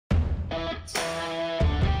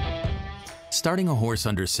Starting a horse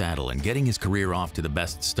under saddle and getting his career off to the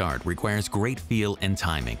best start requires great feel and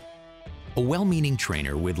timing. A well-meaning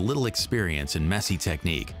trainer with little experience and messy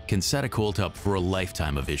technique can set a colt up for a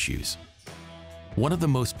lifetime of issues. One of the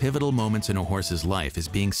most pivotal moments in a horse's life is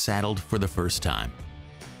being saddled for the first time.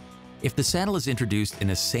 If the saddle is introduced in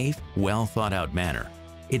a safe, well-thought-out manner,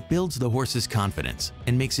 it builds the horse's confidence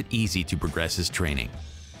and makes it easy to progress his training.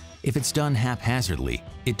 If it's done haphazardly,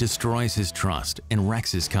 it destroys his trust and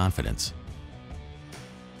wrecks his confidence.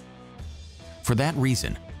 For that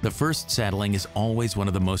reason, the first saddling is always one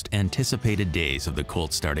of the most anticipated days of the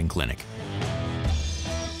Colt Starting Clinic.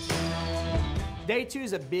 Day 2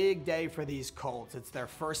 is a big day for these colts. It's their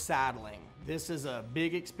first saddling. This is a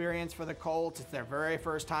big experience for the colts. It's their very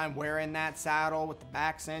first time wearing that saddle with the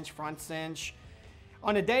back cinch, front cinch.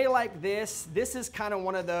 On a day like this is kind of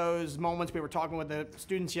one of those moments we were talking with the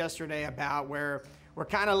students yesterday about where we're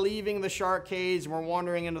kind of leaving the shark cage and we're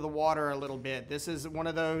wandering into the water a little bit. This is one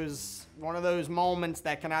of those moments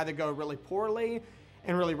that can either go really poorly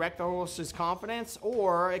and really wreck the horse's confidence,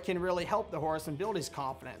 or it can really help the horse and build his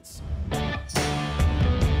confidence.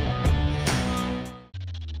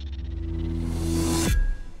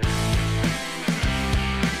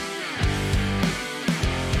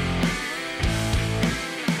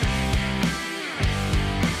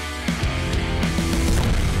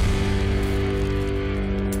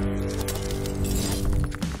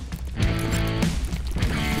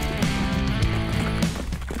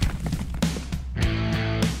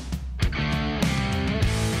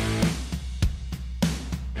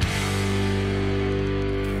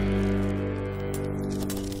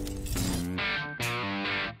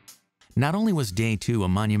 Not only was Day 2 a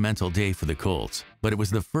monumental day for the colts, but it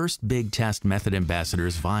was the first big test method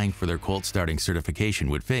ambassadors vying for their colt starting certification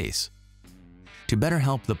would face. To better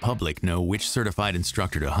help the public know which certified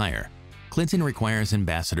instructor to hire, Clinton requires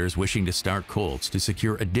ambassadors wishing to start colts to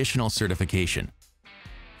secure additional certification.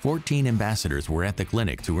 14 ambassadors were at the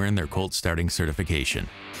clinic to earn their colt starting certification.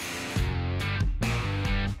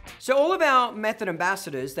 So all of our method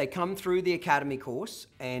ambassadors, they come through the academy course,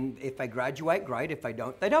 and if they graduate, great. If they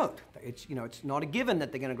don't, they don't. It's not a given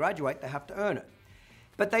that they're going to graduate. They have to earn it.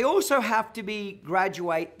 But they also have to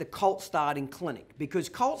graduate the Colt Starting Clinic, because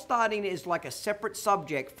colt starting is like a separate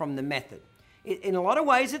subject from the method. In a lot of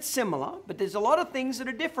ways, it's similar, but there's a lot of things that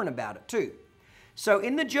are different about it too. So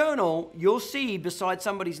in the journal, you'll see beside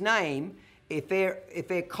somebody's name if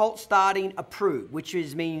they're colt starting approved, which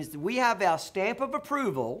means that we have our stamp of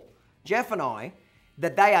approval, Jeff and I,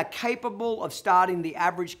 that they are capable of starting the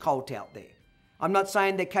average colt out there. I'm not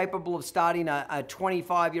saying they're capable of starting a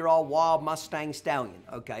 25-year-old wild Mustang stallion,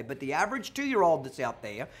 okay? But the average 2-year-old that's out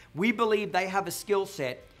there, we believe they have a skill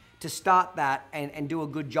set to start that and do a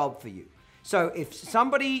good job for you. So if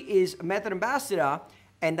somebody is a method ambassador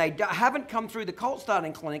and they haven't come through the Colt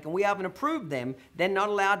Starting Clinic and we haven't approved them, they're not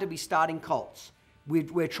allowed to be starting colts.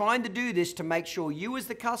 We're trying to do this to make sure you as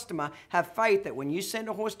the customer have faith that when you send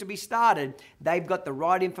a horse to be started, they've got the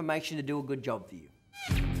right information to do a good job for you.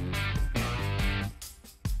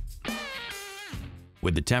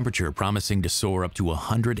 With the temperature promising to soar up to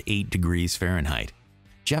 108 degrees Fahrenheit,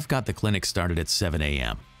 Jeff got the clinic started at 7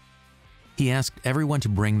 a.m. He asked everyone to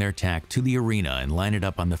bring their tack to the arena and line it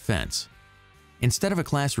up on the fence. Instead of a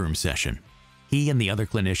classroom session, he and the other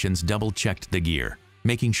clinicians double-checked the gear,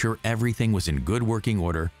 making sure everything was in good working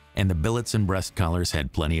order and the billets and breast collars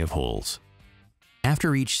had plenty of holes.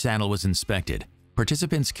 After each saddle was inspected,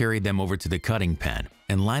 participants carried them over to the cutting pen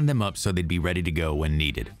and lined them up so they'd be ready to go when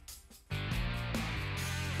needed.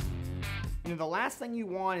 The last thing you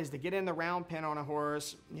want is to get in the round pen on a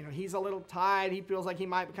horse. He's a little tied. He feels like he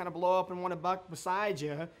might kind of blow up and want to buck beside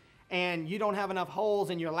you, and you don't have enough holes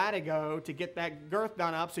in your latigo to get that girth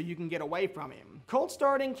done up so you can get away from him. Colt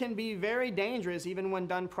starting can be very dangerous even when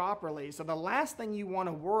done properly. So the last thing you want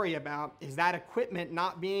to worry about is that equipment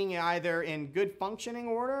not being either in good functioning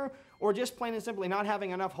order or just plain and simply not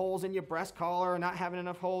having enough holes in your breast collar or not having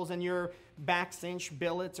enough holes in your back cinch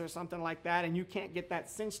billets or something like that, and you can't get that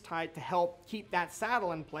cinch tight to help keep that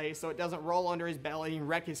saddle in place so it doesn't roll under his belly and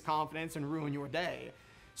wreck his confidence and ruin your day.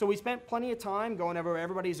 So we spent plenty of time going over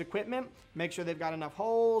everybody's equipment, make sure they've got enough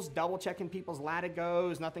holes, double checking people's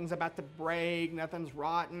latigos, nothing's about to break, nothing's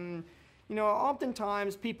rotten.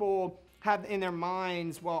 Oftentimes people have in their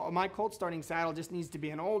minds, well, my colt starting saddle just needs to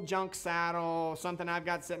be an old junk saddle, something I've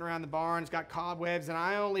got sitting around the barn, it's got cobwebs, and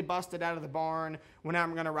I only bust it out of the barn when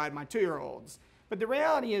I'm gonna ride my 2-year-olds. But the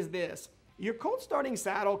reality is this: your colt starting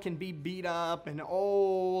saddle can be beat up and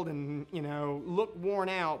old and, look worn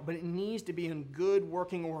out, but it needs to be in good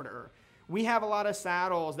working order. we have a lot of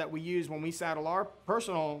saddles that we use when we saddle our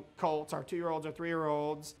personal colts, our 2-year-olds or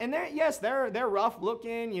 3-year-olds. And they're rough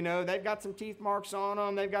looking, you know, they've got some teeth marks on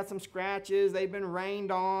them, they've got some scratches, they've been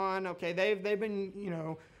rained on, okay, they've been, you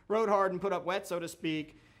know, rode hard and put up wet, so to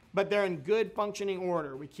speak, but they're in good functioning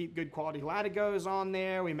order. We keep good quality latigos on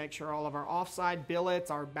there. We make sure all of our offside billets,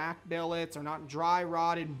 our back billets are not dry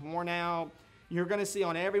rotted, worn out. You're gonna see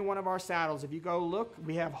on every one of our saddles, if you go look,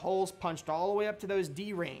 we have holes punched all the way up to those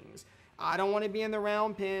D-rings. I don't want to be in the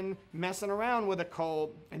round pen messing around with a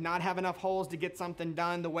colt and not have enough holes to get something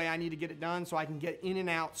done the way I need to get it done so I can get in and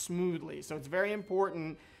out smoothly. So it's very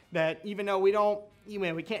important that even though we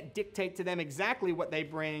can't dictate to them exactly what they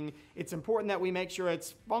bring, it's important that we make sure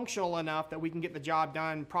it's functional enough that we can get the job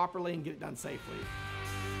done properly and get it done safely.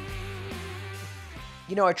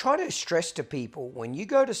 You know, I try to stress to people, when you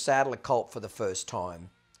go to saddle a colt for the first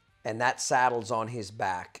time, and that saddle's on his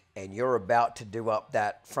back, and you're about to do up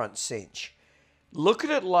that front cinch, look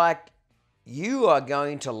at it like you are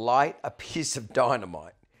going to light a piece of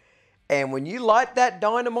dynamite. And when you light that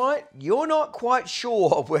dynamite, you're not quite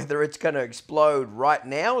sure whether it's going to explode right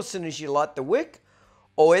now as soon as you light the wick,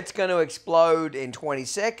 or it's going to explode in 20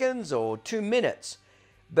 seconds or 2 minutes.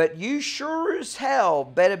 But you sure as hell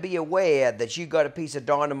better be aware that you got a piece of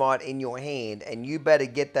dynamite in your hand, and you better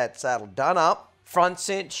get that saddle done up, front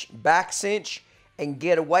cinch, back cinch, and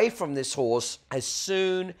get away from this horse as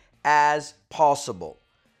soon as possible.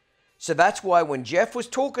 So that's why when Jeff was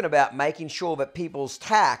talking about making sure that people's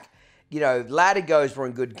tack, you know, latigos were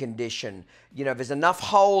in good condition, you know, there's enough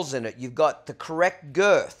holes in it, you've got the correct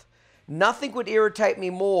girth. Nothing would irritate me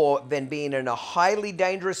more than being in a highly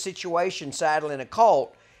dangerous situation saddling a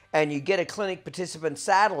colt, and you get a clinic participant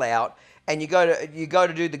saddle out, and you go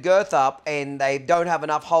to do the girth up, and they don't have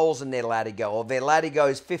enough holes in their latigo, or their latigo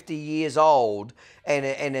is 50 years old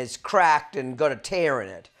and is cracked and got a tear in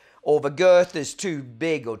it, or the girth is too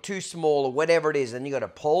big or too small or whatever it is, and you got to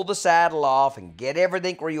pull the saddle off and get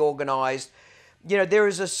everything reorganized. You know, there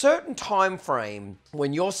is a certain time frame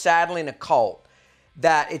when you're saddling a colt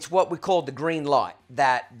that it's what we call the green light,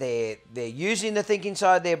 that they're using the thinking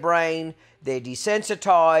side of their brain, they're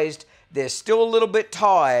desensitized, they're still a little bit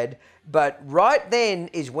tired, but right then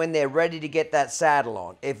is when they're ready to get that saddle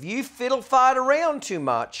on. If you fiddle-fart around too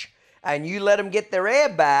much and you let them get their air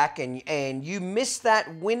back and you miss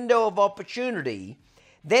that window of opportunity,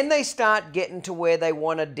 then they start getting to where they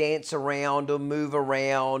want to dance around or move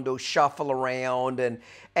around or shuffle around,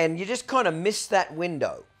 and you just kind of miss that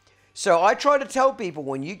window. So I try to tell people,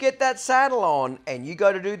 when you get that saddle on and you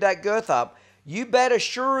go to do that girth up, you better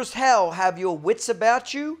sure as hell have your wits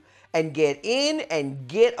about you and get in and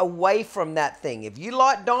get away from that thing. If you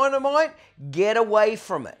light dynamite, get away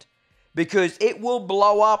from it, because it will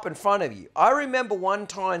blow up in front of you. I remember one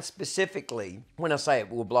time specifically, when I say it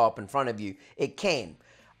will blow up in front of you, it can.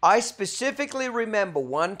 I specifically remember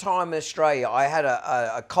one time in Australia, I had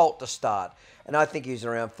a colt to start, and I think he was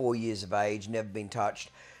around 4 years of age, never been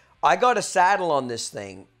touched. I got a saddle on this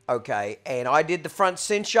thing, okay, and I did the front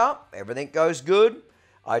cinch up, everything goes good.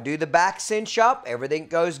 I do the back cinch up, everything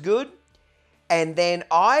goes good. And then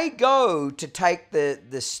I go to take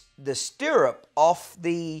the stirrup off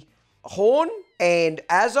the horn, and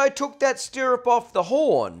as I took that stirrup off the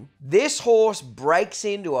horn, this horse breaks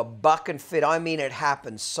into a bucking fit. I mean, it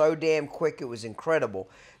happened so damn quick, it was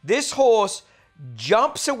incredible. This horse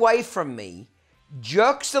jumps away from me,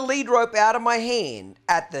 jerks the lead rope out of my hand,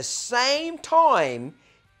 at the same time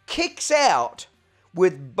kicks out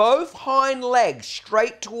with both hind legs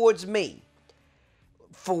straight towards me.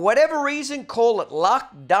 For whatever reason, call it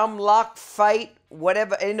luck, dumb luck, fate,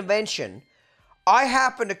 whatever, intervention, I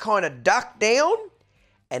happened to kind of duck down,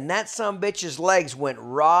 and that sumbitch's legs went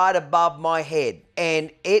right above my head.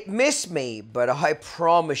 And it missed me, but I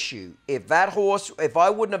promise you, if I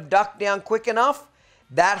wouldn't have ducked down quick enough,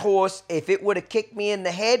 that horse, if it would have kicked me in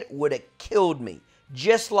the head, would have killed me.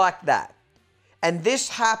 Just like that. And this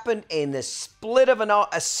happened in the split of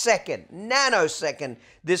a second, nanosecond,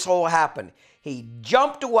 this all happened. He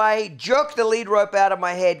jumped away, jerked the lead rope out of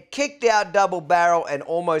my head, kicked out double barrel, and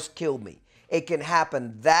almost killed me. It can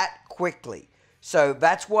happen that quickly. So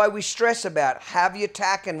that's why we stress about have your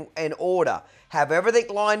tack in order. Have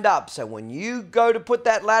everything lined up. So when you go to put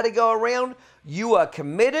that latigo around, you are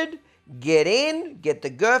committed. Get in, get the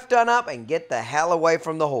girth done up, and get the hell away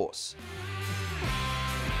from the horse.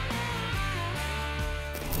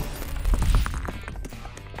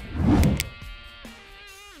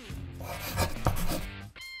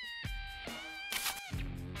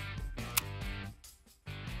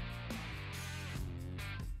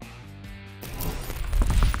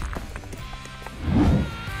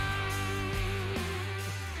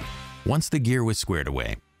 Once the gear was squared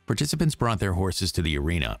away, participants brought their horses to the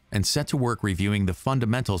arena and set to work reviewing the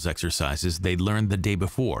fundamentals exercises they'd learned the day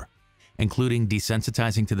before, including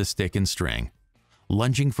desensitizing to the stick and string,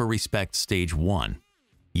 lunging for respect stage 1,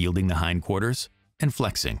 yielding the hindquarters, and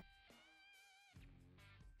flexing.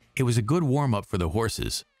 It was a good warm-up for the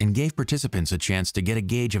horses and gave participants a chance to get a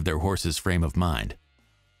gauge of their horse's frame of mind.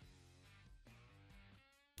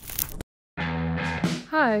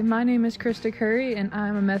 Hi, my name is Krista Curry and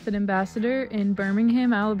I'm a Method Ambassador in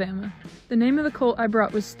Birmingham, Alabama. The name of the colt I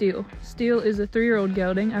brought was Steel. Steel is a 3-year-old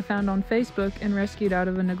gelding I found on Facebook and rescued out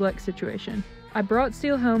of a neglect situation. I brought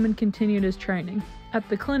Steel home and continued his training. At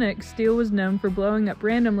the clinic, Steel was known for blowing up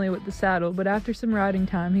randomly with the saddle, but after some riding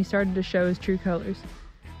time, he started to show his true colors.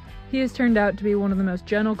 He has turned out to be one of the most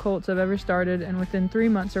gentle colts I've ever started, and within 3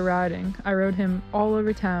 months of riding, I rode him all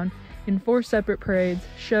over town in 4 separate parades,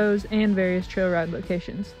 shows, and various trail ride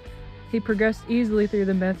locations. He progressed easily through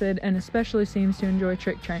the method and especially seems to enjoy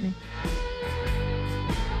trick training.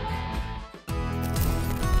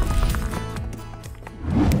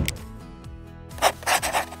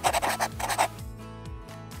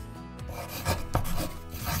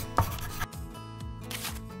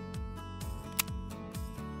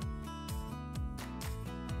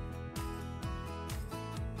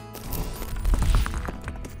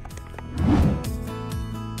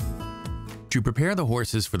 To prepare the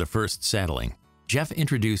horses for the first saddling, Jeff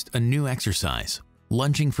introduced a new exercise,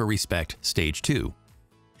 lunging for respect stage 2.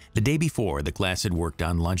 The day before, the class had worked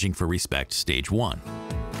on lunging for respect stage 1.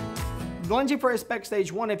 Lunging for respect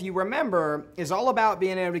stage 1, if you remember, is all about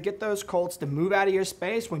being able to get those colts to move out of your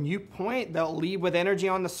space. When you point, they'll leave with energy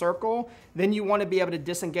on the circle. Then you want to be able to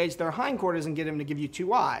disengage their hindquarters and get them to give you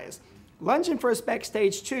 2 eyes. Lunging for respect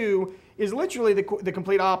stage 2 is literally the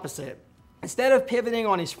complete opposite. Instead of pivoting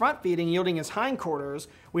on his front feet and yielding his hindquarters,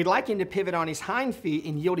 we'd like him to pivot on his hind feet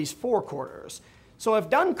and yield his forequarters. So if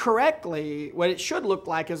done correctly, what it should look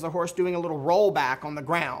like is the horse doing a little rollback on the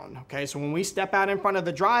ground. Okay, so when we step out in front of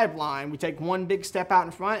the drive line, we take one big step out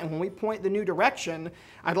in front, and when we point the new direction,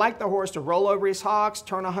 I'd like the horse to roll over his hocks,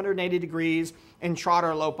 turn 180 degrees, and trot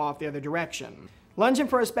or lope off the other direction. Lunging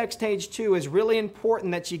for respect stage 2 is really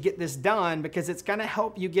important that you get this done because it's going to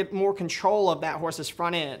help you get more control of that horse's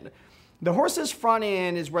front end. The horse's front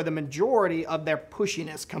end is where the majority of their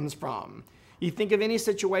pushiness comes from. You think of any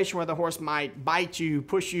situation where the horse might bite you,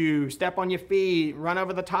 push you, step on your feet, run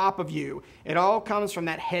over the top of you. It all comes from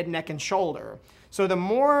that head, neck, and shoulder. So the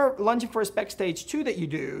more lunging for respect stage 2 that you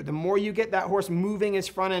do, the more you get that horse moving his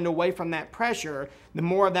front end away from that pressure, the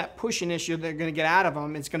more of that pushiness you're going to get out of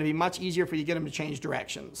them. It's going to be much easier for you to get them to change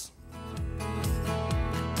directions.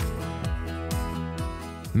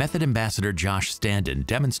 Method Ambassador Josh Standen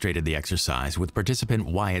demonstrated the exercise with participant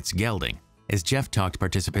Wyatt's gelding, as Jeff talked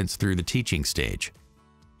participants through the teaching stage.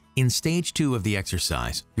 In stage 2 of the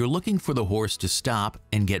exercise, you're looking for the horse to stop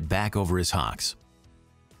and get back over his hocks.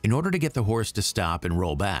 In order to get the horse to stop and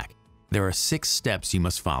roll back, there are 6 steps you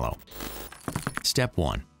must follow. Step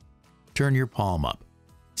 1. Turn your palm up.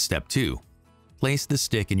 Step 2. Place the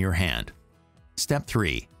stick in your hand. Step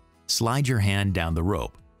 3. Slide your hand down the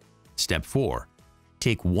rope. Step 4.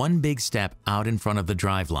 Take one big step out in front of the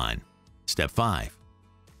drive line. Step 5.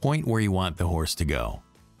 Point where you want the horse to go.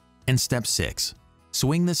 And step 6.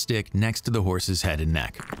 Swing the stick next to the horse's head and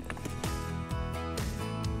neck.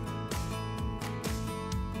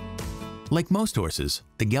 Like most horses,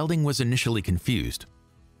 the gelding was initially confused.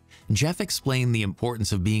 Jeff explained the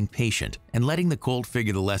importance of being patient and letting the colt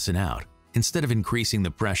figure the lesson out, instead of increasing the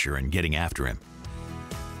pressure and getting after him.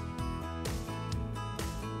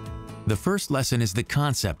 The first lesson is the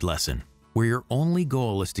concept lesson, where your only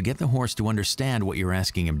goal is to get the horse to understand what you're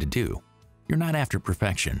asking him to do. You're not after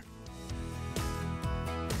perfection.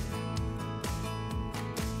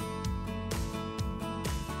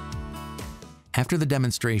 After the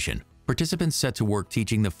demonstration, participants set to work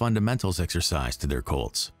teaching the fundamentals exercise to their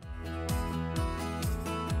colts.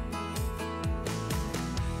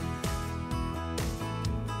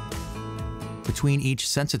 Between each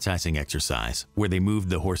sensitizing exercise, where they moved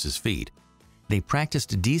the horse's feet, they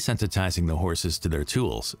practiced desensitizing the horses to their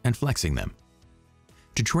tools and flexing them.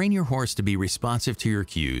 To train your horse to be responsive to your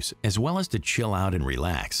cues, as well as to chill out and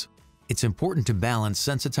relax, it's important to balance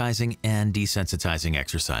sensitizing and desensitizing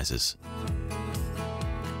exercises.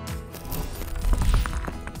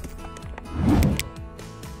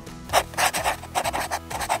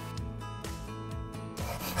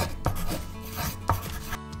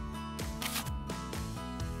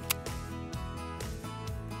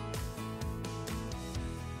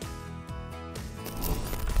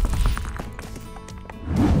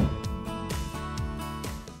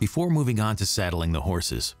 Before moving on to saddling the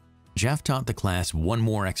horses, Jeff taught the class one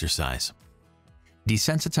more exercise.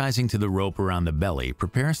 Desensitizing to the rope around the belly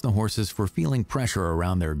prepares the horses for feeling pressure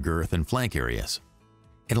around their girth and flank areas.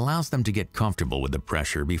 It allows them to get comfortable with the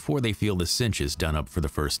pressure before they feel the cinches done up for the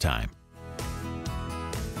first time.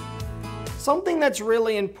 Something that's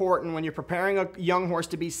really important when you're preparing a young horse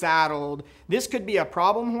to be saddled, this could be a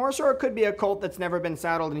problem horse or it could be a colt that's never been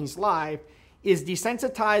saddled in his life, is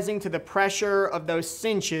desensitizing to the pressure of those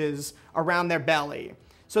cinches around their belly.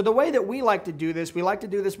 So the way that we like to do this, we like to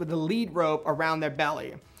do this with the lead rope around their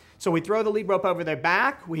belly. So we throw the lead rope over their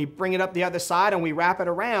back, we bring it up the other side and we wrap it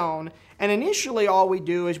around. And initially all we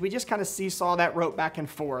do is we just kind of seesaw that rope back and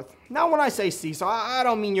forth. Now when I say seesaw, I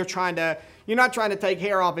don't mean you're not trying to take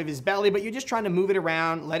hair off of his belly, but you're just trying to move it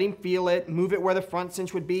around, let him feel it, move it where the front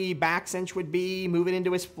cinch would be, back cinch would be, move it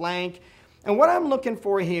into his flank. And what I'm looking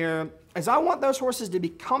for here is I want those horses to be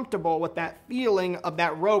comfortable with that feeling of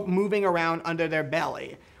that rope moving around under their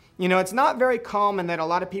belly. You know, it's not very common that a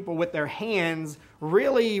lot of people with their hands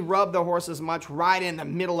really rub the horses much right in the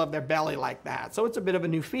middle of their belly like that. So it's a bit of a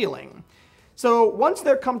new feeling. So once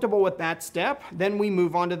they're comfortable with that step, then we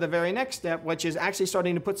move on to the very next step, which is actually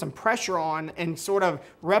starting to put some pressure on and sort of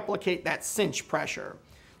replicate that cinch pressure.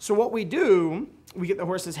 So what we do, we get the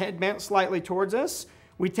horse's head bent slightly towards us.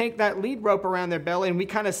 We take that lead rope around their belly and we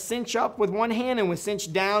kind of cinch up with one hand and we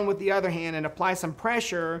cinch down with the other hand and apply some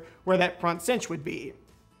pressure where that front cinch would be.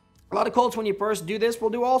 A lot of colts, when you first do this,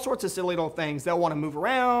 will do all sorts of silly little things. They'll want to move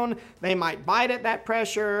around. They might bite at that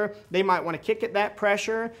pressure. They might want to kick at that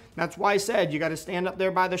pressure. That's why I said you got to stand up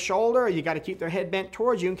there by the shoulder. You got to keep their head bent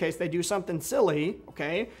towards you in case they do something silly,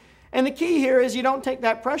 okay? And the key here is you don't take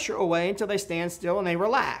that pressure away until they stand still and they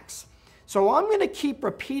relax. So I'm going to keep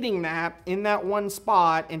repeating that in that one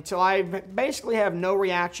spot until I basically have no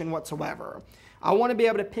reaction whatsoever. I want to be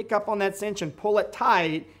able to pick up on that cinch and pull it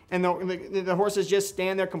tight, and the horses just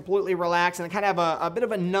stand there completely relaxed and kind of have a bit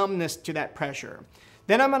of a numbness to that pressure.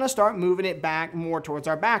 Then I'm going to start moving it back more towards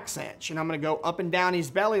our back cinch, and I'm going to go up and down his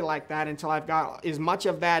belly like that until I've got as much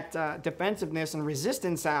of that defensiveness and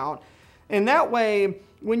resistance out. And that way,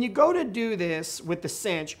 when you go to do this with the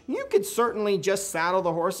cinch, you could certainly just saddle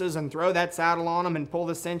the horses and throw that saddle on them and pull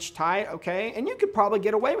the cinch tight, okay? And you could probably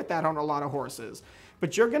get away with that on a lot of horses.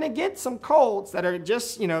 But you're going to get some colts that are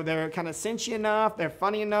just, you know, they're kind of cinchy enough, they're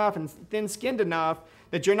funny enough and thin-skinned enough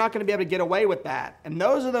that you're not going to be able to get away with that. And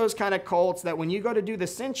those are those kind of colts that when you go to do the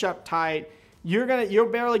cinch up tight, you'll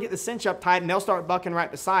barely get the cinch up tight and they'll start bucking right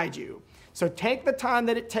beside you. So take the time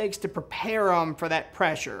that it takes to prepare them for that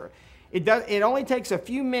pressure. It only takes a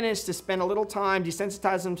few minutes to spend a little time,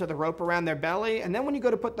 desensitize them to the rope around their belly, and then when you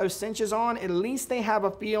go to put those cinches on, at least they have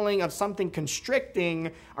a feeling of something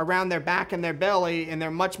constricting around their back and their belly, and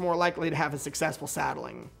they're much more likely to have a successful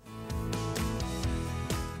saddling.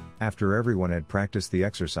 After everyone had practiced the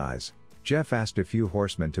exercise, Jeff asked a few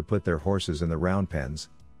horsemen to put their horses in the round pens,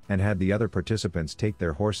 and had the other participants take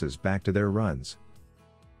their horses back to their runs.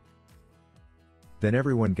 Then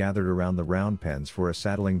everyone gathered around the round pens for a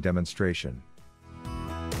saddling demonstration.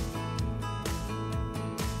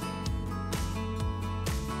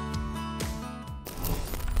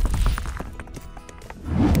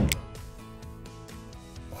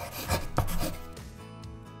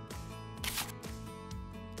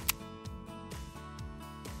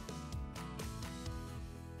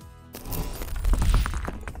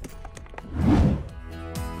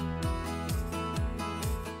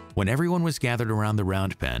 When everyone was gathered around the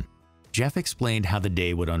round pen, Jeff explained how the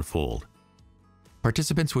day would unfold.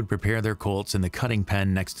 Participants would prepare their colts in the cutting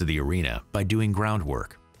pen next to the arena by doing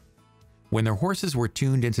groundwork. When their horses were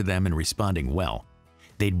tuned into them and responding well,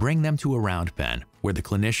 they'd bring them to a round pen where the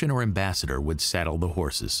clinician or ambassador would saddle the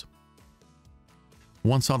horses.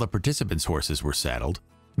 Once all the participants' horses were saddled,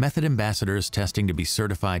 method ambassadors testing to be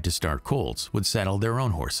certified to start colts would saddle their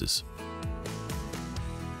own horses.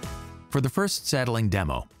 For the first saddling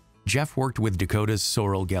demo, Jeff worked with Dakota's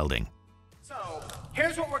sorrel gelding. So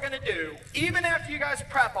here's what we're going to do. Even after you guys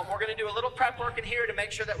prep them, we're going to do a little prep work in here to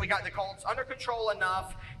make sure that we got the colts under control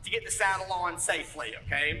enough to get the saddle on safely,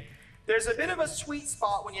 okay? There's a bit of a sweet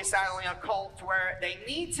spot when you're saddling a colt where they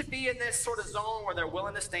need to be in this sort of zone where they're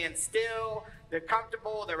willing to stand still, they're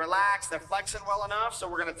comfortable, they're relaxed, they're flexing well enough. So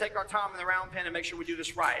we're going to take our time in the round pen and make sure we do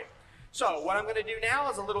this right. So what I'm going to do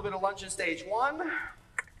now is a little bit of lunge in stage one.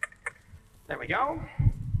 There we go.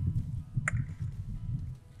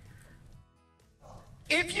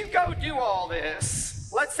 If you go do all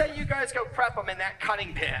this, let's say you guys go prep them in that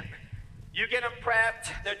cutting pen. You get them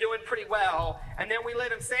prepped, they're doing pretty well, and then we let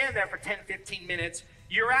them stand there for 10, 15 minutes.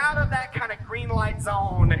 You're out of that kind of green light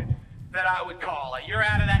zone that I would call it. You're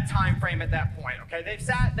out of that time frame at that point, okay? They've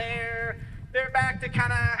sat there, they're back to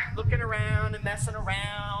kind of looking around and messing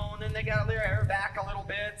around, and they got their hair back a little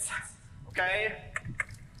bit, okay?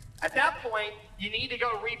 At that point, you need to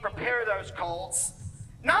go re-prepare those colts.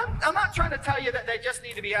 I'm not trying to tell you that they just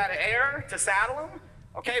need to be out of air to saddle them,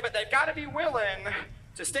 okay? But they've got to be willing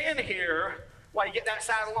to stand here while you get that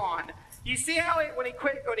saddle on. You see how when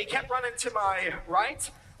he kept running to my right,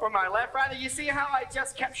 or my left rather, you see how I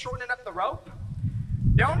just kept shortening up the rope?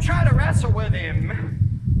 Don't try to wrestle with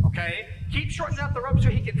him, okay? Keep shortening up the rope so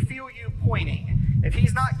he can feel you pointing. If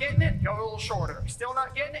he's not getting it, go a little shorter. Still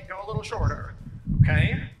not getting it, go a little shorter,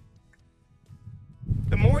 okay?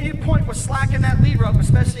 The more you point with slacking that lead rope,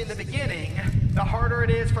 especially in the beginning, the harder it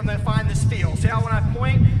is for them to find this feel. See how when I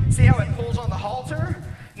point, see how it pulls on the halter?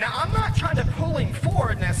 Now, I'm not trying to pull him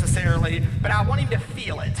forward necessarily, but I want him to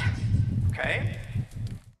feel it, okay?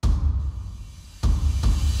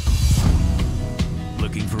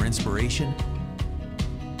 Looking for inspiration?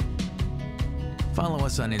 Follow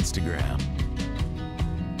us on Instagram.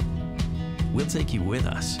 We'll take you with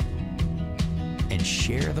us and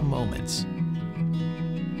share the moments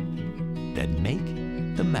that make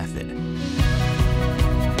the method.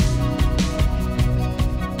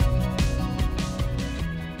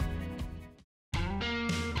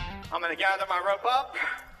 I'm gonna gather my rope up.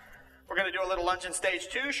 We're gonna do a little lunge in stage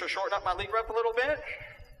 2, so shorten up my lead rope a little bit.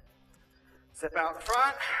 Step out in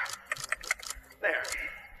front. There.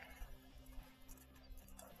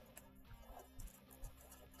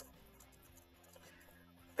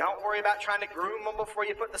 Don't worry about trying to groom them before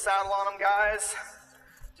you put the saddle on them, guys.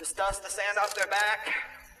 Just dust the sand off their back.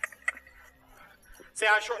 See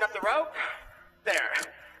how I shorten up the rope? There.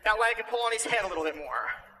 That way I can pull on his head a little bit more.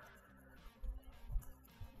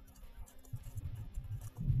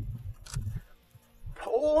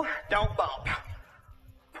 Pull, don't bump.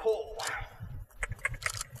 Pull.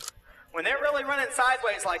 When they're really running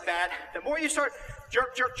sideways like that, the more you start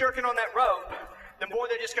jerking on that rope, the more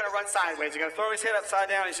they're just gonna run sideways. They're gonna throw his head upside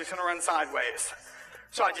down, he's just gonna run sideways.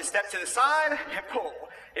 So I just step to the side and pull.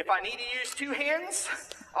 If I need to use 2 hands,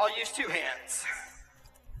 I'll use 2 hands.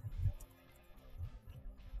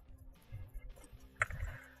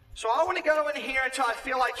 So I want to go in here until I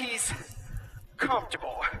feel like he's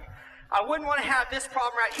comfortable. I wouldn't want to have this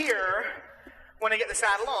problem right here when I get the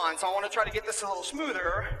saddle on, so I want to try to get this a little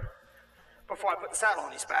smoother before I put the saddle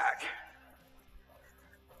on his back.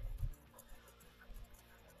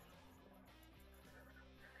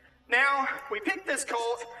 Now, we picked this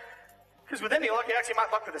colt because with any luck, he actually might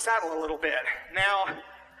buck with the saddle a little bit. Now,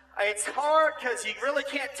 it's hard because you really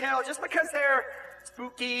can't tell. Just because they're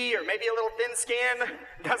spooky or maybe a little thin-skinned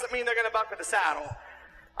doesn't mean they're going to buck with the saddle.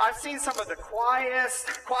 I've seen some of the quietest,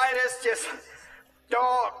 just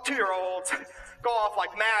dog 2-year-olds go off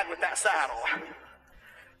like mad with that saddle.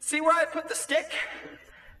 See where I put the stick?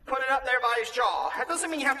 Put it up there by his jaw. That doesn't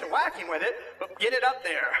mean you have to whack him with it, but get it up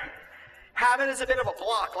there. Have it as a bit of a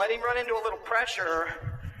block. Let him run into a little pressure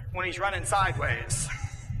when he's running sideways.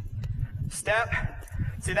 Step.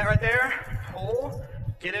 See that right there? Pull.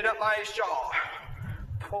 Get it up by his jaw.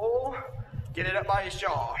 Pull. Get it up by his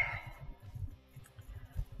jaw.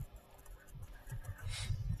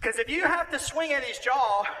 Because if you have to swing at his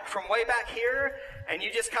jaw from way back here and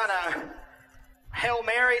you just kind of Hail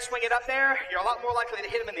Mary, swing it up there, you're a lot more likely to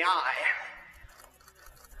hit him in the eye.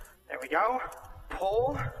 There we go.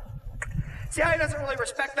 Pull. See how he doesn't really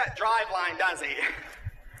respect that drive line, does he?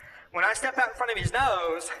 When I step out in front of his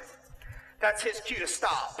nose, that's his cue to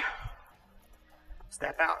stop.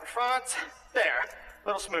 Step out in front. There. A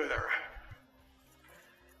little smoother.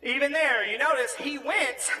 Even there, you notice he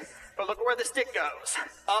went, but look where the stick goes.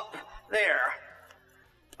 Up there.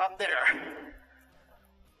 Up there.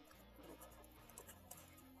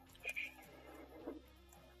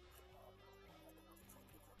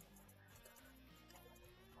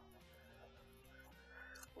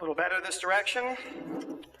 A little better this direction.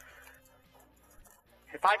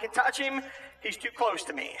 If I can touch him, he's too close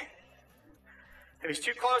to me. If he's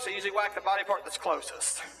too close, I usually whack the body part that's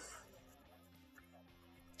closest.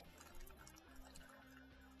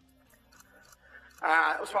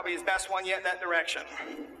 That was probably his best one yet in that direction.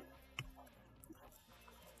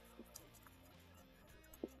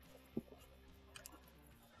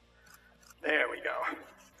 There we go.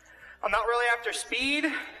 I'm not really after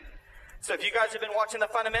speed. So if you guys have been watching the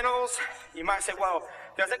fundamentals, you might say, well,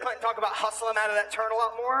 doesn't Clinton talk about hustling out of that turn a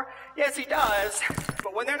lot more? Yes, he does.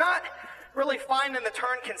 But when they're not really finding the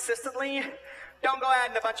turn consistently, don't go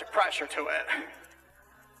adding a bunch of pressure to it.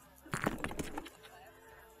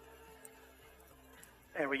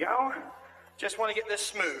 There we go. Just want to get this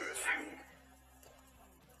smooth.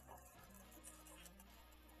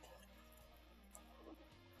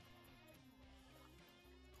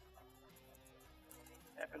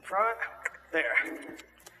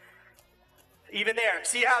 Even there,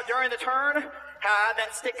 see how during the turn, how I had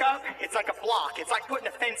that stick up? It's like a block. It's like putting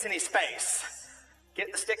a fence in his face.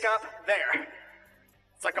 Get the stick up, there.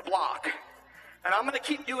 It's like a block. And I'm gonna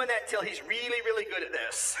keep doing that till he's really, really good at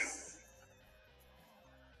this.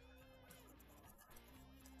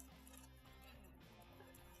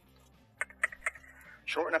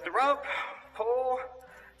 Shorten up the rope, pull,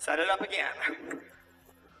 set it up again.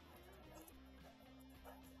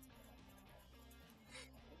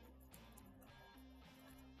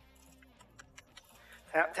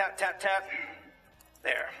 Tap, tap, tap, tap.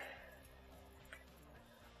 There.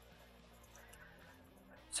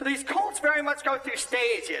 So these colts very much go through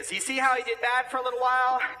stages. You see how he did bad for a little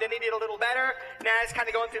while, then he did a little better. Now he's kind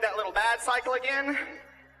of going through that little bad cycle again.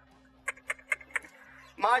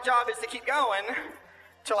 My job is to keep going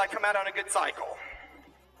till I come out on a good cycle.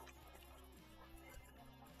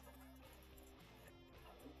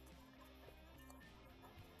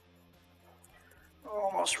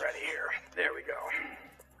 Almost ready here. There we go.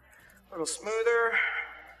 A little smoother.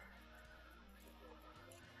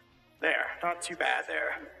 There, not too bad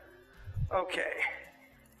there. Okay.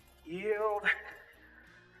 Yield.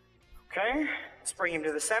 Okay, let's bring him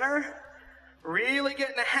to the center. Really get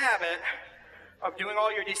in the habit of doing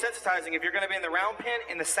all your desensitizing if you're going to be in the round pin,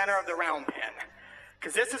 in the center of the round pin.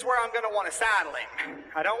 Because this is where I'm going to want to saddle him.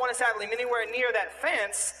 I don't want to saddle him anywhere near that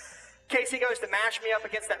fence. In case he goes to mash me up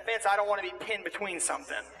against that fence, I don't want to be pinned between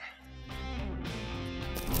something.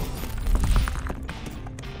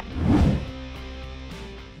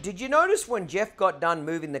 Did you notice when Jeff got done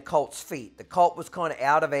moving the colt's feet, the colt was kind of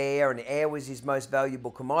out of air and air was his most valuable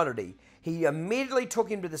commodity, he immediately took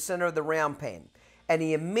him to the center of the round pen and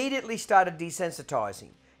he immediately started desensitizing.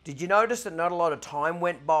 Did you notice that not a lot of time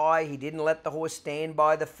went by? He didn't let the horse stand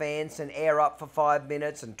by the fence and air up for 5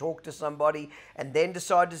 minutes and talk to somebody and then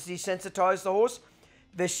decide to desensitize the horse.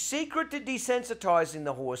 The secret to desensitizing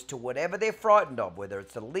the horse to whatever they're frightened of, whether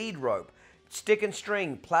it's a lead rope, stick and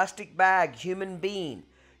string, plastic bag, human being,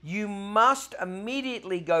 you must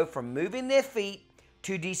immediately go from moving their feet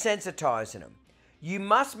to desensitizing them. You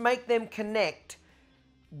must make them connect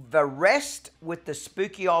the rest with the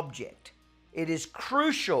spooky object. It is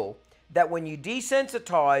crucial that when you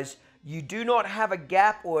desensitize, you do not have a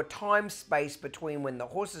gap or a time space between when the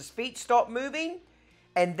horse's feet stop moving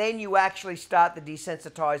and then you actually start the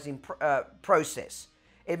desensitizing process.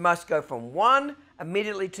 It must go from one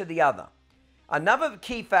immediately to the other. Another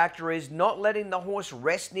key factor is not letting the horse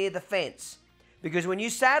rest near the fence. Because when you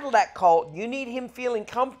saddle that colt, you need him feeling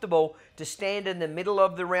comfortable to stand in the middle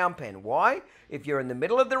of the round pen. Why? If you're in the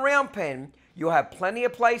middle of the round pen, you'll have plenty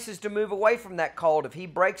of places to move away from that colt. If he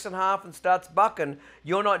breaks in half and starts bucking,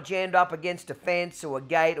 you're not jammed up against a fence or a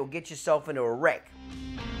gate or get yourself into a wreck.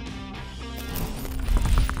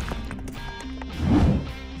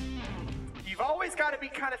 You've always got to be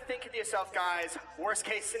kind of thinking to yourself, guys, worst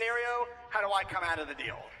case scenario, how do I come out of the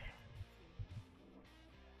deal?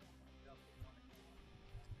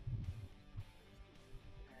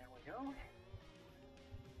 There we go.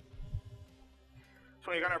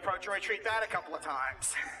 So you're going to approach or retreat that a couple of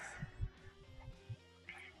times.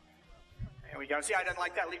 There we go. See, I didn't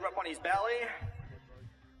like that lead rope on his belly.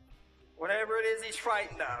 Whatever it is he's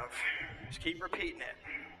frightened of, just keep repeating it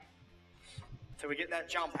until we get that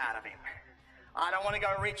jump out of him. I don't want to go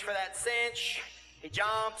reach for that cinch. He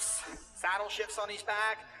jumps, saddle shifts on his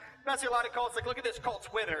back. I see a lot of colts, like look at this colt's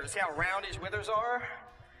withers. See how round his withers are?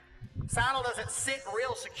 Saddle doesn't sit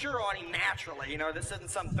real secure on him naturally. You know, this isn't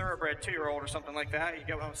some thoroughbred 2-year-old or something like that. You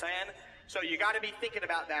get what I'm saying? So you got to be thinking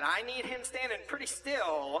about that. I need him standing pretty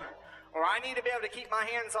still, or I need to be able to keep my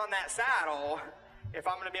hands on that saddle if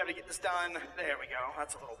I'm going to be able to get this done. There we go.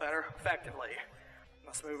 That's a little better, effectively.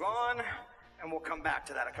 Let's move on, and we'll come back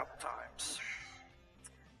to that a couple times.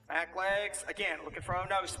 Back legs, again, looking for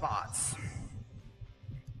no spots.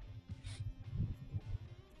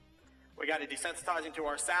 We got to desensitize into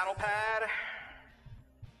our saddle pad.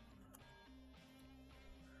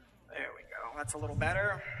 There we go, that's a little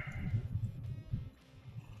better.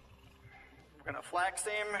 We're gonna flex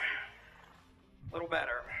him, a little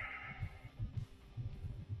better.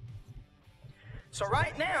 So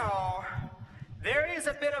right now, there is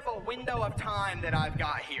a bit of a window of time that I've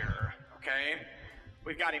got here, okay?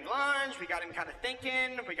 We've got him lunged, we got him kind of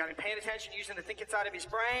thinking, we got him paying attention, using the thinking side of his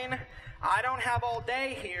brain. I don't have all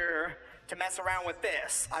day here to mess around with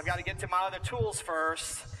this. I've got to get to my other tools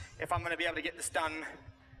first if I'm going to be able to get this done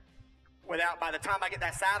without, by the time I get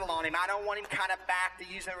that saddle on him, I don't want him kind of back to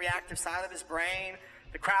using the reactive side of his brain.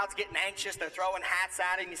 The crowd's getting anxious, they're throwing hats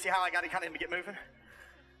at him. You see how I got to kind of get moving?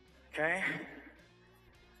 Okay.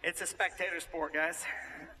 It's a spectator sport, guys.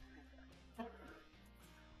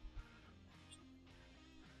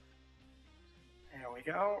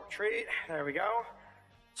 we go, retreat, there we go.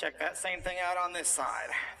 Check that same thing out on this side.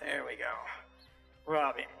 There we go.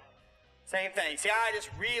 Rub him. Same thing. See, I just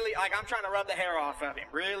really, like I'm trying to rub the hair off of him.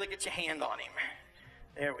 Really get your hand on him.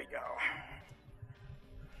 There we go.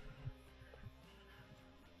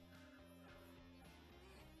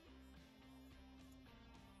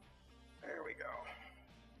 There we go.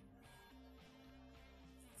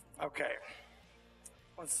 Okay.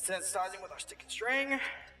 Let's starting with our stick and string.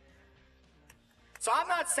 So I'm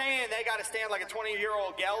not saying they got to stand like a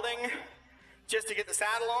 20-year-old gelding just to get the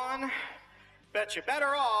saddle on, but you're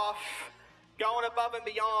better off going above and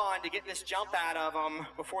beyond to get this jump out of them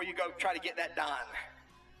before you go try to get that done.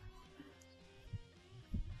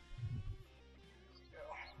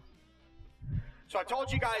 So I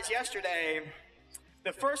told you guys yesterday,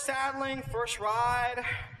 the first saddling, first ride,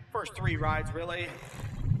 first 3 rides really,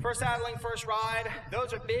 first saddling, first ride,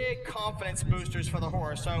 those are big confidence boosters for the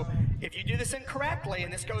horse. So if you do this incorrectly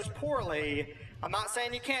and this goes poorly, I'm not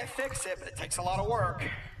saying you can't fix it, but it takes a lot of work.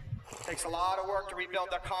 It takes a lot of work to rebuild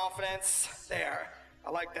their confidence. There, I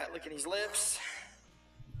like that. Look at his lips.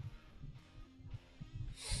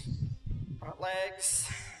 Front legs.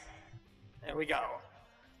 There we go.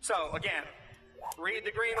 So again, read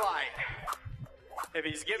the green light. If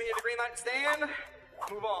he's giving you the green light to stand,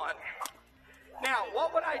 move on. Now,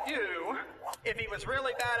 what would I do if he was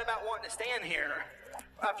really bad about wanting to stand here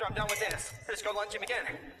after I'm done with this? Just go lunge him again.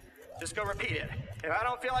 Just go repeat it. If I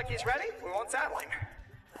don't feel like he's ready, we won't saddle him.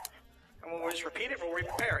 And we'll just repeat it, we'll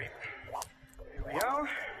prepare him. Here we go.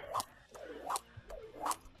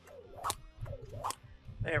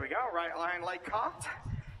 There we go, right line leg cocked.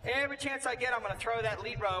 Every chance I get, I'm gonna throw that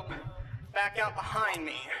lead rope back out behind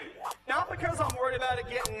me. Not because I'm worried about it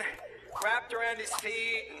getting wrapped around his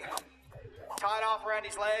feet and tied off around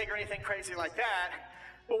his leg or anything crazy like that.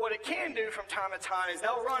 But what it can do from time to time is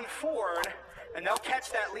they'll run forward and they'll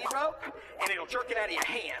catch that lead rope and it'll jerk it out of your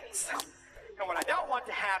hands. And what I don't want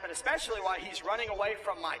to happen, especially while he's running away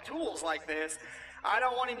from my tools like this, I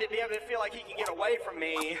don't want him to be able to feel like he can get away from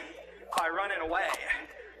me by running away.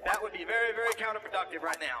 That would be very, very counterproductive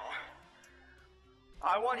right now.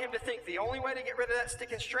 I want him to think the only way to get rid of that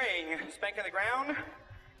stick and string, spanking the ground,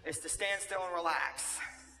 is to stand still and relax.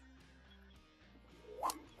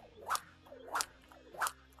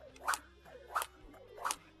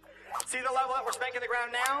 See the level that we're spanking the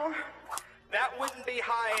ground now? That wouldn't be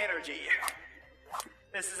high energy.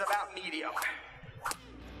 This is about medium.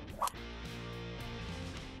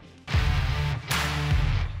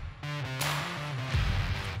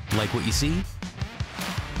 Like what you see?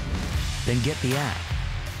 Then get the app.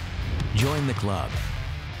 Join the club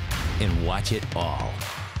and watch it all.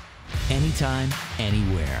 Anytime,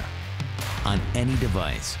 anywhere, on any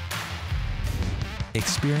device.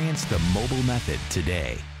 Experience the mobile method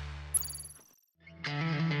today.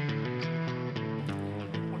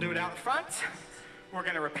 We'll do it out in front. We're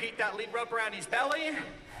going to repeat that lead rope around his belly, and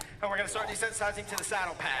we're going to start desensitizing to the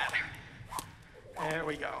saddle pad. There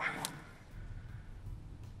we go.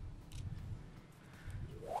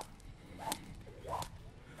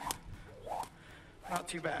 Not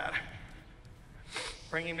too bad.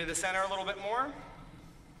 Bring him to the center a little bit more.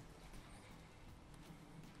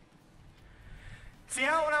 See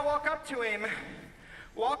how when I walk up to him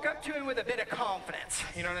with a bit of confidence.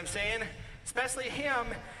 You know what I'm saying? Especially him,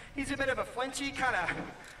 he's a bit of a flinky kind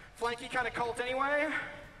of colt anyway.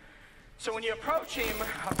 So when you approach him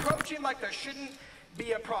like there shouldn't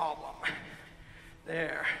be a problem.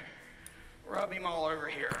 There. Rub him all over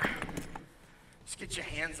here. Just get your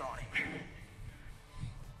hands on him.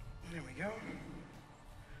 There we go.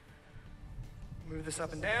 Move this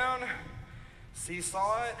up and down.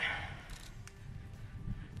 Seesaw it.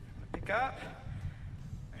 Pick up.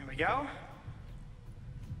 There we go.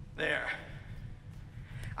 There.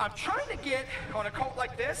 I'm trying to get on a colt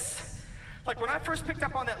like this. Like when I first picked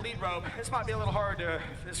up on that lead rope, this might be a little hard to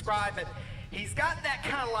describe, but he's got that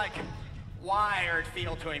kind of like wired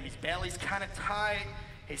feel to him. His belly's kind of tight.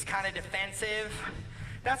 He's kind of defensive.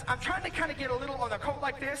 I'm trying to kind of get a little on a colt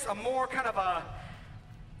like this, a more kind of a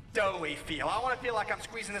doughy feel. I want to feel like I'm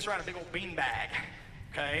squeezing this around a big old bean bag,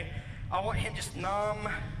 okay? I want him just numb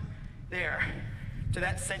there to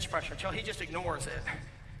that cinch pressure until he just ignores it.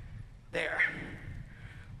 There.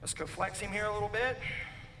 Let's go flex him here a little bit.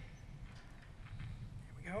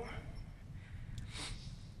 Here we go.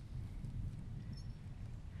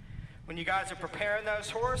 When you guys are preparing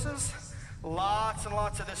those horses, lots and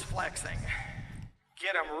lots of this flexing.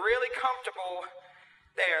 Get them really comfortable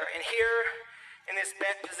there and here in this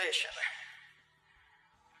bent position.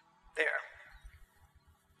 There.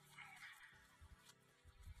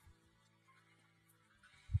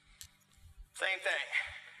 Same Same thing.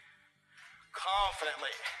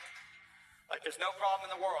 Confidently. Like there's no problem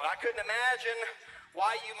in the world. I couldn't imagine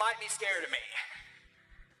why you might be scared of me.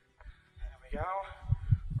 There we go.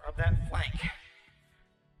 Rub that flank.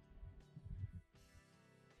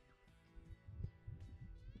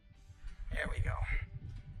 There we go.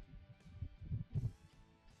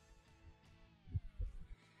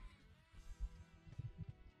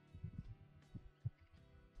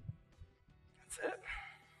 That's it.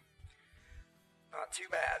 Not too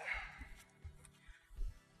bad.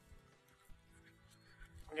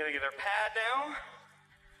 I'm gonna get our pad now.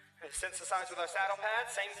 And synthesize with our saddle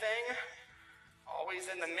pad, same thing.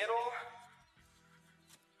 Always in the middle.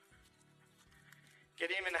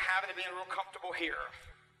 Get him in the habit of being real comfortable here.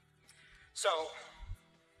 So,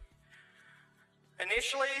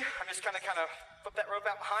 initially, I'm just gonna kind of flip that rope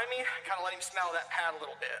out behind me and kind of let him smell that pad a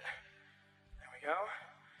little bit. There we go.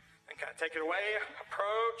 And kind of take it away,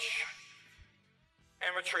 approach,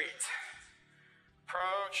 and retreat.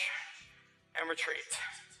 Approach, and retreat.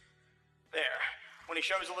 There. When he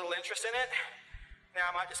shows a little interest in it, now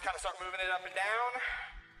I might just kind of start moving it up and down.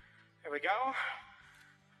 There we go.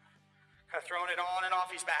 Kind of throwing it on and off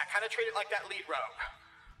his back. Kind of treat it like that lead rope.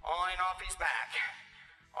 On and off his back.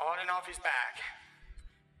 On and off his back.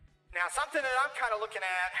 Now something that I'm kind of looking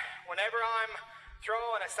at whenever I'm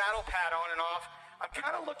throwing a saddle pad on and off, I'm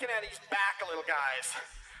kind of looking at his back a little, guys.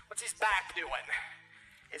 What's his back doing?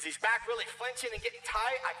 Is his back really flinching and getting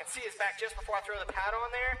tight? I can see his back just before I throw the pad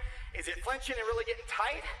on there. Is it flinching and really getting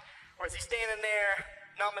tight? Or is he standing there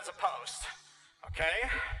numb as a post? Okay?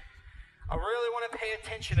 I really want to pay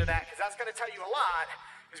attention to that because that's going to tell you a lot.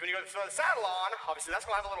 Because when you go to throw the saddle on, obviously that's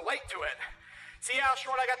going to have a little weight to it. See how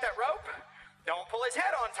short I got that rope? Don't pull his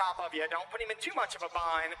head on top of you. Don't put him in too much of a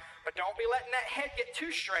bind, but don't be letting that head get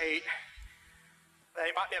too straight.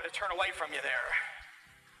 They might be able to turn away from you there.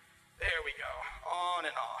 There we go. On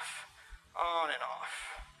and off. On and off.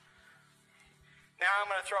 Now I'm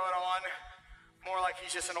going to throw it on more like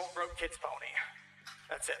he's just an old broke kid's pony.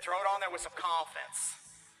 That's it. Throw it on there with some confidence.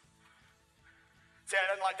 See, I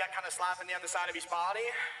don't like that kind of slapping the underside of his body.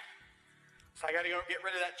 So I got to go get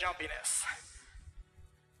rid of that jumpiness.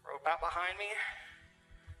 Rope out behind me.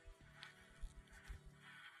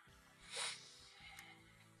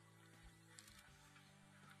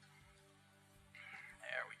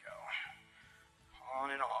 There we go.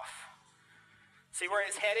 On and off. See where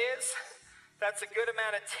his head is? That's a good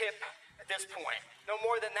amount of tip at this point. No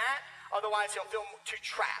more than that, otherwise he'll feel too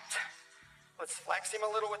trapped. Let's flex him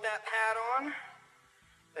a little with that pad on.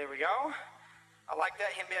 There we go. I like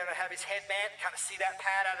that, him being able to have his head bent, kind of see that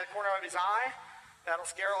pad out of the corner of his eye. That'll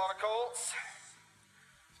scare a lot of colts.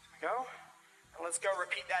 There we go. And let's go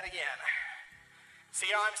repeat that again.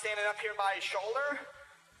 See how I'm standing up here by his shoulder?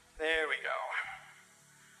 There we go.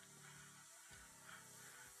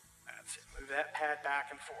 That's it. Move that pad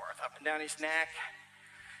back and forth, up and down his neck.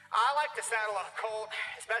 I like to saddle a colt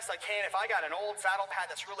as best I can. If I got an old saddle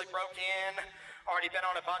pad that's really broke in, already been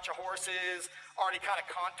on a bunch of horses, already kind of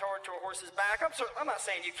contoured to a horse's back, I'm not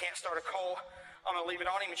saying you can't start a colt. I'm going to leave it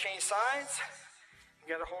on him and change sides.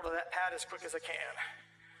 Get a hold of that pad as quick as I can.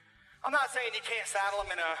 I'm not saying you can't saddle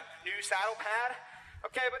him in a new saddle pad,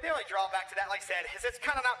 okay, but the only drawback to that, like I said, is it's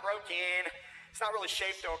kind of not broke in. It's not really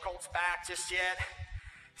shaped to a colt's back just yet.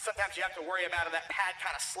 Sometimes you have to worry about that pad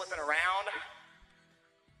kind of slipping around.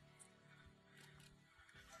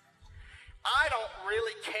 I don't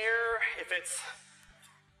really care if it's,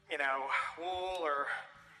 you know, wool or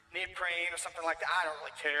neoprene or something like that. I don't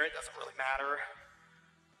really care. It doesn't really matter.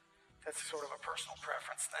 That's sort of a personal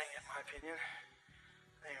preference thing, in my opinion.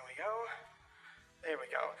 There we go. There we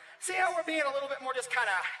go. See how we're being a little bit more just kind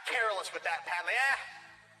of careless with that paddle? Yeah?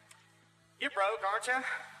 You're broke, aren't you?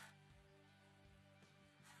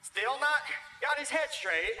 Still not got his head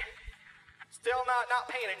straight. Still not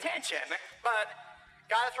paying attention, but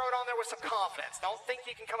got to throw it on there with some confidence. Don't think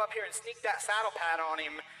you can come up here and sneak that saddle pad on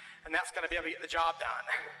him, and that's going to be able to get the job done.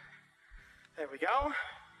 There we go.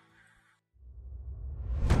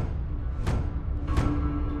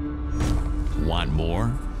 Want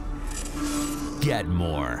more? Get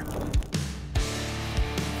more.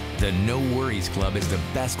 The No Worries Club is the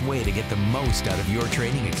best way to get the most out of your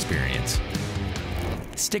training experience.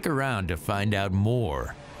 Stick around to find out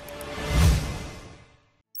more.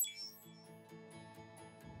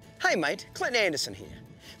 Hey mate, Clint Anderson here.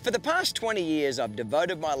 For the past 20 years, I've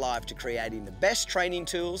devoted my life to creating the best training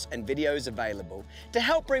tools and videos available to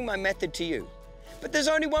help bring my method to you. But there's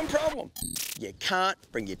only one problem. You can't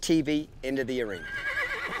bring your TV into the arena.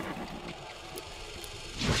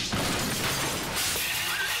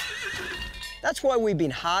 That's why we've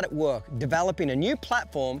been hard at work developing a new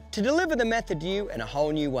platform to deliver the method to you in a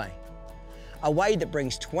whole new way. A way that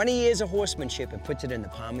brings 20 years of horsemanship and puts it in the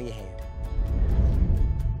palm of your hand.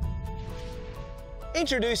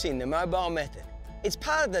 Introducing the mobile method. It's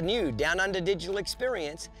part of the new Down Under digital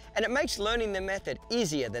experience, and it makes learning the method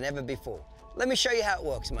easier than ever before. Let me show you how it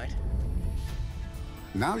works, mate.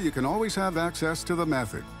 Now you can always have access to the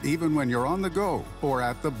method, even when you're on the go or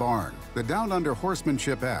at the barn. The Down Under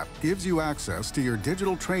Horsemanship app gives you access to your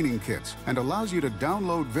digital training kits and allows you to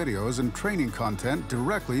download videos and training content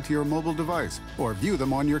directly to your mobile device or view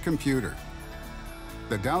them on your computer.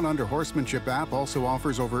 The Down Under Horsemanship app also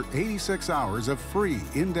offers over 86 hours of free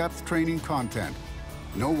in-depth training content.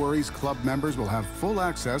 No Worries Club members will have full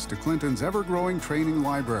access to Clinton's ever-growing training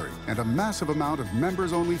library and a massive amount of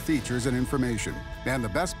members-only features and information. And the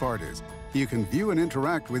best part is, you can view and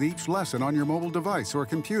interact with each lesson on your mobile device or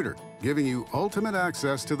computer, giving you ultimate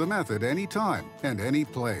access to the method anytime and any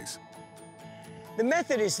place. The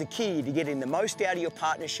method is the key to getting the most out of your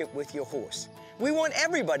partnership with your horse. We want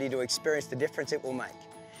everybody to experience the difference it will make.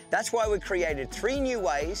 That's why we created 3 new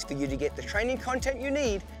ways for you to get the training content you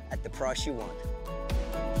need at the price you want.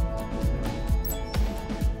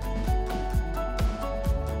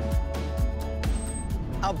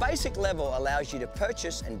 Our basic level allows you to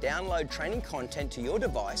purchase and download training content to your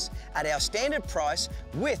device at our standard price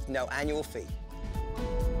with no annual fee.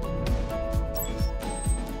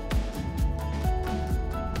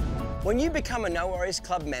 When you become a No Worries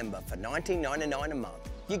Club member for $19.99 a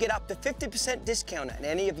month, you get up to 50% discount on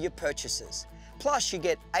any of your purchases. Plus, you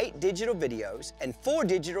get 8 digital videos and 4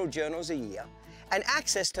 digital journals a year, and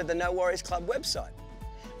access to the No Worries Club website,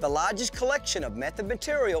 the largest collection of method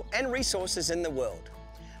material and resources in the world.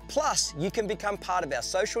 Plus, you can become part of our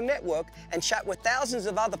social network and chat with thousands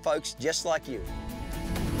of other folks just like you.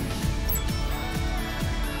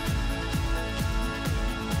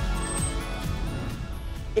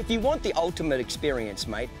 If you want the ultimate experience,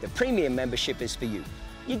 mate, the premium membership is for you.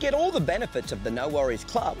 You get all the benefits of the No Worries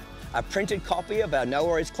Club, a printed copy of our No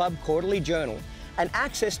Worries Club quarterly journal, and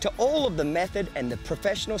access to all of the method and the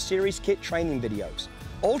Professional Series Kit training videos.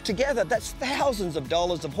 Altogether, that's thousands of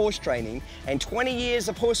dollars of horse training and 20 years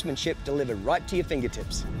of horsemanship delivered right to your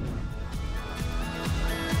fingertips.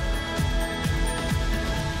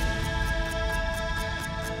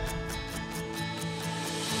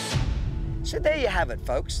 So there you have it,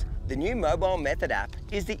 folks. The new mobile method app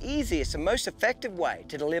is the easiest and most effective way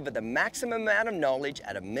to deliver the maximum amount of knowledge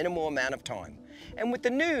at a minimal amount of time. And with the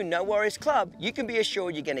new No Worries Club, you can be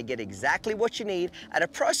assured you're going to get exactly what you need at a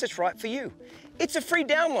price that's right for you. It's a free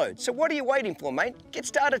download, so what are you waiting for, mate? Get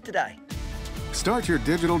started today. Start your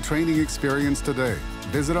digital training experience today.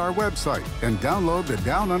 Visit our website and download the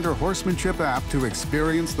Down Under Horsemanship app to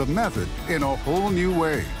experience the method in a whole new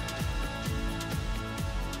way.